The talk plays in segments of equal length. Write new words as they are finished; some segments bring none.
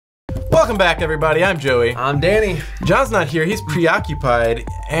Welcome back, everybody. I'm Joey. I'm Danny. John's not here. He's preoccupied,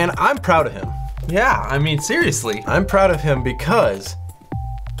 and I'm proud of him. Yeah, I mean, seriously. I'm proud of him because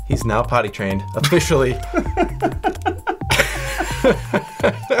he's now potty trained, officially.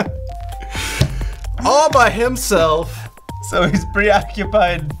 All by himself. So he's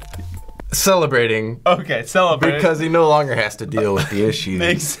preoccupied. Celebrating. Okay, celebrating. Because he no longer has to deal with the issue.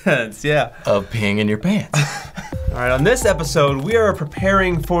 Makes sense, yeah. Of peeing in your pants. All right, on this episode, we are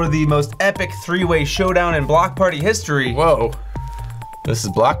preparing for the most epic three-way showdown in Block Party history. Whoa. This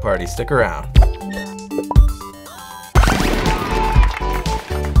is Block Party. Stick around.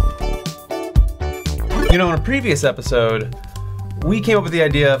 You know, in a previous episode, we came up with the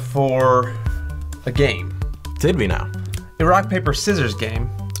idea for a game. Did we now? A rock, paper, scissors game.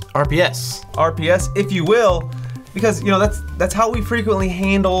 RPS. RPS, if you will, because, you know, that's how we frequently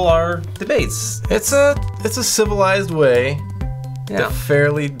handle our debates. It's a civilized way Yeah. to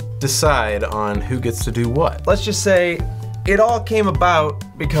fairly decide on who gets to do what. Let's just say it all came about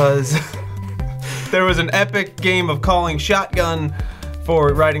because there was an epic game of calling shotgun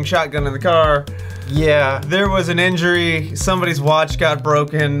for riding shotgun in the car. Yeah. There was an injury, somebody's watch got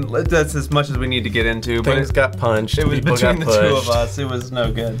broken. That's as much as we need to get into. Things But got punched. it was people between got the two pushed. of us. It was no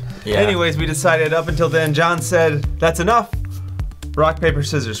good. Yeah. Anyways, we decided up until then, John said, that's enough. Rock, paper,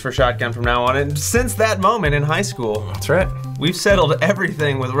 scissors for shotgun from now on. And since that moment in high school, That's right. we've settled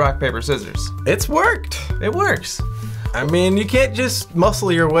everything with rock, paper, scissors. It's worked. It works. I mean, you can't just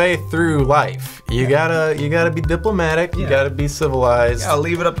muscle your way through life. You gotta be diplomatic. You Yeah. gotta be civilized. I'll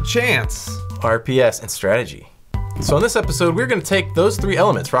leave it up to chance. RPS and strategy. So in this episode, we're gonna take those three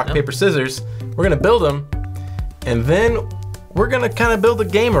elements, rock, paper, scissors. We're gonna build them, and then we're gonna kind of build a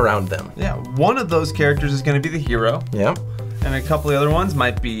game around them. Yeah, one of those characters is going to be the hero, Yeah. and a couple of the other ones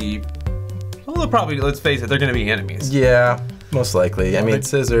might be, well, they'll probably, let's face it, they're going to be enemies. Yeah. Most likely. I mean, they-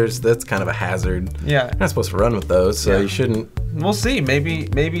 scissors. That's kind of a hazard. Yeah, You're not supposed to run with those, so Yeah. you shouldn't. we'll see.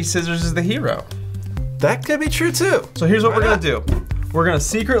 Maybe Scissors is the hero. That could be true too. So here's what Why we're not? going to do. We're going to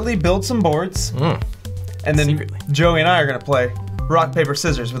secretly build some boards, and then Secretly. Joey and I are going to play rock, paper,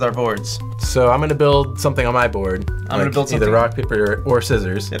 scissors with our boards. So I'm gonna build something on my board. I'm gonna build something. either rock, paper, or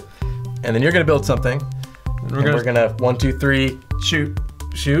scissors. Yep. And then you're gonna build something. And And we're gonna 1, 2, 3, shoot.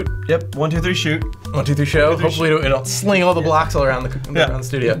 shoot. Yep, 1, 2, 3, shoot. 1, 2, 3, show. 1, 2, 3, Hopefully it'll sling all the blocks all around around the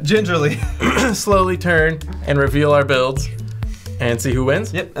studio. Gingerly. Slowly turn and reveal our builds, and see who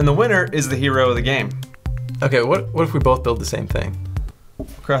wins. Yep, and the winner is the hero of the game. Okay. What if we both build the same thing?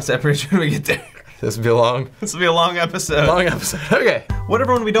 Cross that bridge when we get there. This will be a long This will be a long episode. episode. Okay.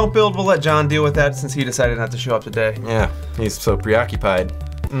 Whatever one we don't build, we'll let John deal with that since he decided not to show up today. Yeah. He's so preoccupied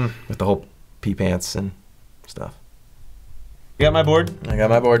with the whole pee pants and stuff. You got my board? I got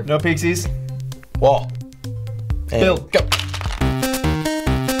my board. No pixies? Wall. And Build. Go.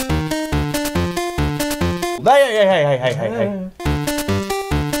 Hey.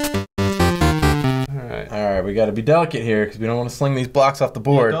 Alright. All right, we got to be delicate here because we don't want to sling these blocks off the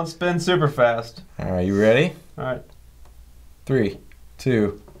board. Don't spin super fast. All right, you ready? Alright. 3,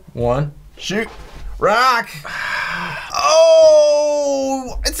 2, 1. Shoot. Rock!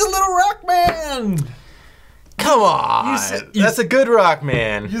 Oh! It's a little rock man! Come on! That's a good rock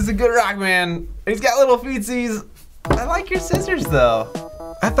man. He's a good rock man. He's got little feetsies. I like your scissors though.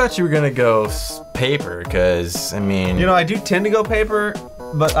 I thought you were gonna go paper because I mean, You know, I do tend to go paper,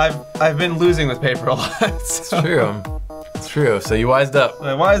 but I've been losing with paper a lot. So. it's true. It's true. So you wised up.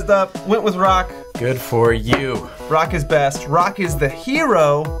 I wised up, went with rock. Good for you. Rock is best. Rock is the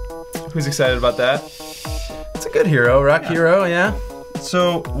hero. Who's excited about that? It's a good hero, rock hero. Yeah.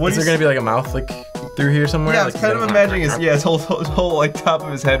 So what Is there gonna be like a mouth like through here somewhere? Yeah, I like was kind of imagining his whole like top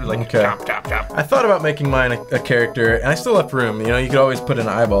of his head was like Okay. chop chop chop. I thought about making mine a character, and I still left room. You know, you could always put an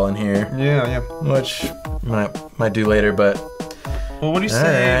eyeball in here, Yeah. which might do later. But Well, what do you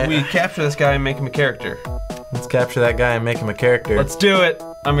say Alright. we capture this guy and make him a character? let's capture that guy and make him a character. Let's do it.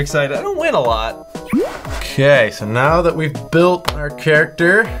 I'm excited. I don't win a lot. Okay, so now that we've built our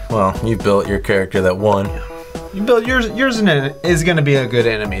character, well, you've built your character that won. You build yours. Yours is going to be a good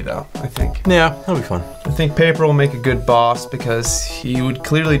enemy, though. I think. Yeah, that'll be fun. I think Paper will make a good boss because he would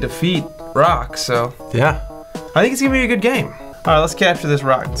clearly defeat Rock. So Yeah, I think it's going to be a good game. All right, let's capture this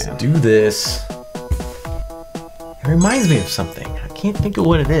Rock man. do this. It reminds me of something. I can't think of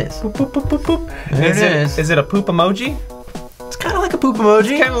what it is. Boop, boop, boop, boop, boop. There it is. Is it a poop emoji? It's kind of like a poop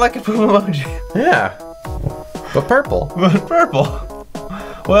emoji. Kind of like a poop emoji. Yeah, but purple. But purple.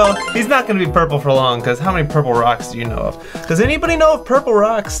 Well, he's not going to be purple for long, because how many purple rocks do you know of? Does anybody know of purple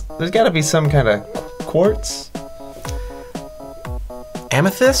rocks? There's got to be some kind of quartz?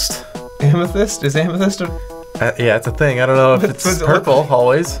 Amethyst? Amethyst? Is amethyst a... Yeah, it's a thing. I don't know if it's purple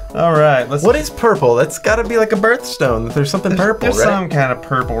always. All right, let's. What is purple? That's got to be like a birthstone. There's something purple, There's right? some kind of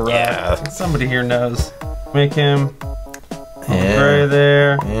purple rock. Yeah. Somebody here knows. Make him Yeah. gray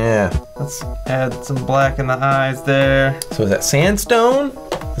there. Yeah. Let's add some black in the eyes there. So is that sandstone?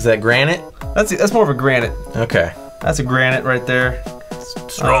 Is that granite? That's more of a granite. Okay. That's a granite right there.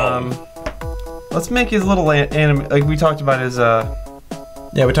 Strong. Let's make his little anim. Like we talked about his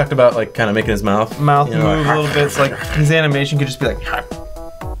Yeah, we talked about like kind of making his mouth mouth you know, move a little bit. It's like his animation could just be like.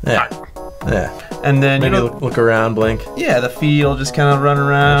 Yeah. Yeah. And then Maybe you know, look around, blink. yeah, the feet will just kind of run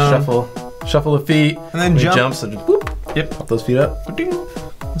around. Shuffle the feet. And then he jump. jumps and whoop. Yep. Pop those feet up. Ding.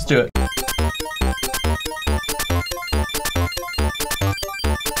 Let's do it.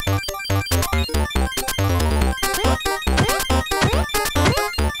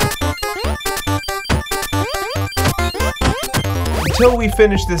 Until we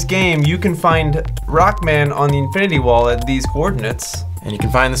finish this game, you can find Rockman on the infinity wall at these coordinates. And you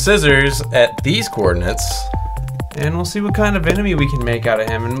can find the scissors at these coordinates. And we'll see what kind of enemy we can make out of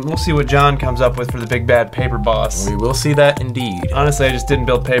him. And we'll see what John comes up with for the big bad paper boss. We will see that indeed. Honestly, I just didn't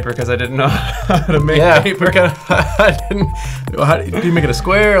build paper because I didn't know how to make paper. I didn't. Do you make it a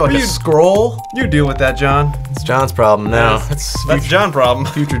square, like a scroll? You deal with that, John. It's John's problem now. That's John's problem.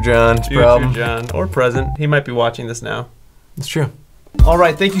 Future John's Future problem. John. Or present. He might be watching this now. It's true.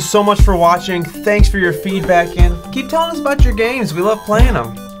 Alright, thank you so much for watching. Thanks for your feedback and keep telling us about your games. We love playing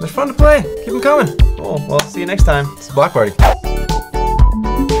them. They're fun to play. Keep them coming. Cool. Well, see you next time. It's a block party.